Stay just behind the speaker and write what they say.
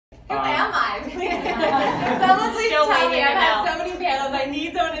Who am I? Someone please tell me. I've had so many panels. I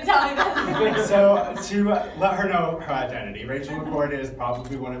need someone to tell me this. So to let her know her identity, Rachel McCord is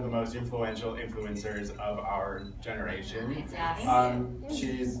probably one of the most influential influencers of our generation.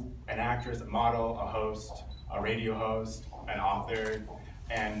 She's an actress, a model, a host, a radio host, an author,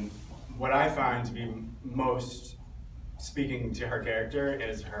 and what I find to be most speaking to her character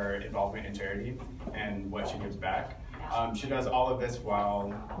is her involvement in charity and what she gives back. She does all of this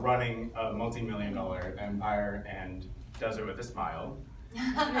while running a multi-million-dollar empire and does it with a smile.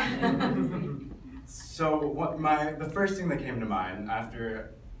 So the first thing that came to mind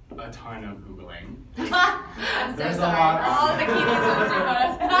after a ton of Googling. I'm so sorry. All bikinis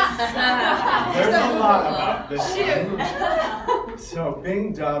There's a lot about this. So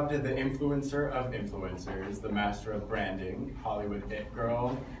being dubbed the influencer of influencers, the master of branding, Hollywood it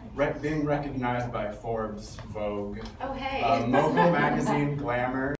girl, being recognized by Forbes, Vogue, Oh, hey. Mogul magazine, Glamour.